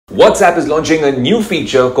WhatsApp is launching a new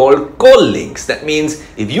feature called call links. That means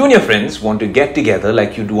if you and your friends want to get together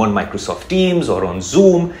like you do on Microsoft Teams or on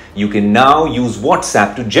Zoom, you can now use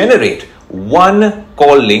WhatsApp to generate one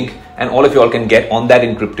call link and all of you all can get on that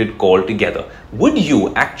encrypted call together. Would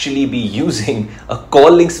you actually be using a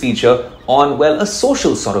call links feature on, well, a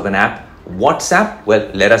social sort of an app? WhatsApp? Well,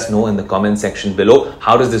 let us know in the comment section below.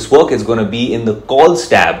 How does this work? It's going to be in the calls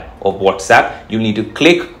tab of WhatsApp. You need to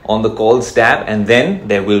click on the calls tab and then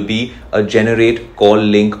there will be a generate call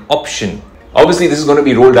link option. Obviously, this is going to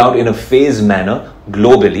be rolled out in a phased manner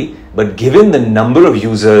globally, but given the number of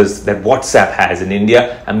users that WhatsApp has in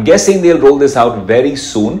India, I'm guessing they'll roll this out very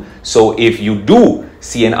soon. So if you do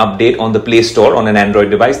see an update on the Play Store on an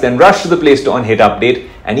Android device, then rush to the Play Store and hit update,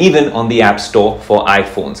 and even on the App Store for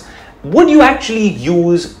iPhones. Would you actually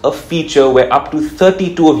use a feature where up to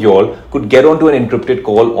 32 of y'all could get onto an encrypted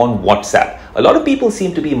call on WhatsApp? A lot of people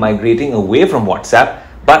seem to be migrating away from WhatsApp,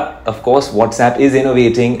 but of course WhatsApp is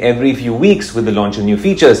innovating every few weeks with the launch of new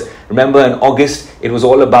features. Remember in August, it was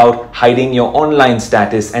all about hiding your online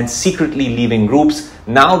status and secretly leaving groups.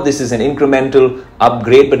 Now this is an incremental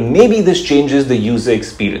upgrade, but maybe this changes the user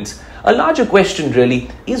experience. A larger question really,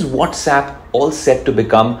 is WhatsApp all set to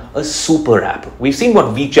become a super app? We've seen what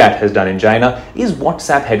WeChat has done in China. Is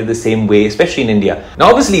WhatsApp headed the same way, especially in India? Now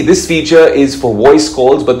obviously this feature is for voice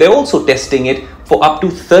calls, but they're also testing it for up to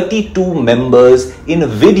 32 members in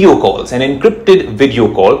video calls, an encrypted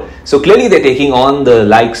video call. So clearly they're taking on the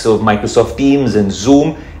likes of Microsoft Teams and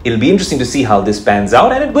Zoom. It'll be interesting to see how this pans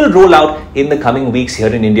out, and it will roll out in the coming weeks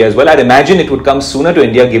here in India as well. I'd imagine it would come sooner to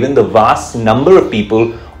India given the vast number of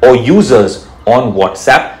people or users on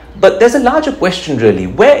WhatsApp. But there's a larger question really.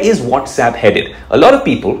 Where is WhatsApp headed? A lot of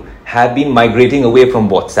people have been migrating away from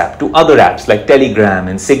WhatsApp to other apps like Telegram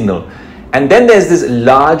and Signal. And then there's this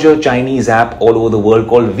larger Chinese app all over the world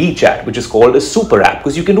called WeChat, which is called a super app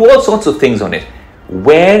because you can do all sorts of things on it.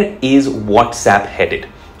 Where is WhatsApp headed?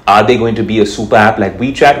 Are they going to be a super app like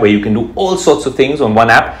WeChat where you can do all sorts of things on one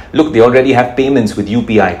app? Look, they already have payments with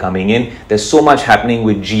UPI coming in. There's so much happening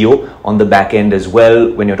with Jio on the back end as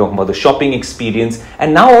well when you're talking about the shopping experience.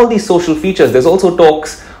 And now all these social features, there's also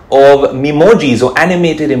talks of memojis or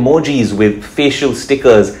animated emojis with facial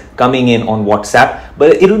stickers coming in on WhatsApp.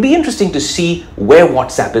 But it'll be interesting to see where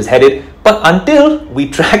WhatsApp is headed. But until we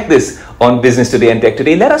track this on Business Today and Tech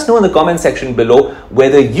Today, let us know in the comment section below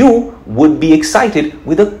whether you would be excited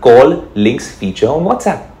with a call links feature on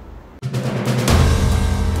WhatsApp.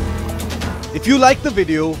 If you like the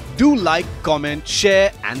video, do like, comment,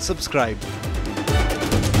 share and subscribe.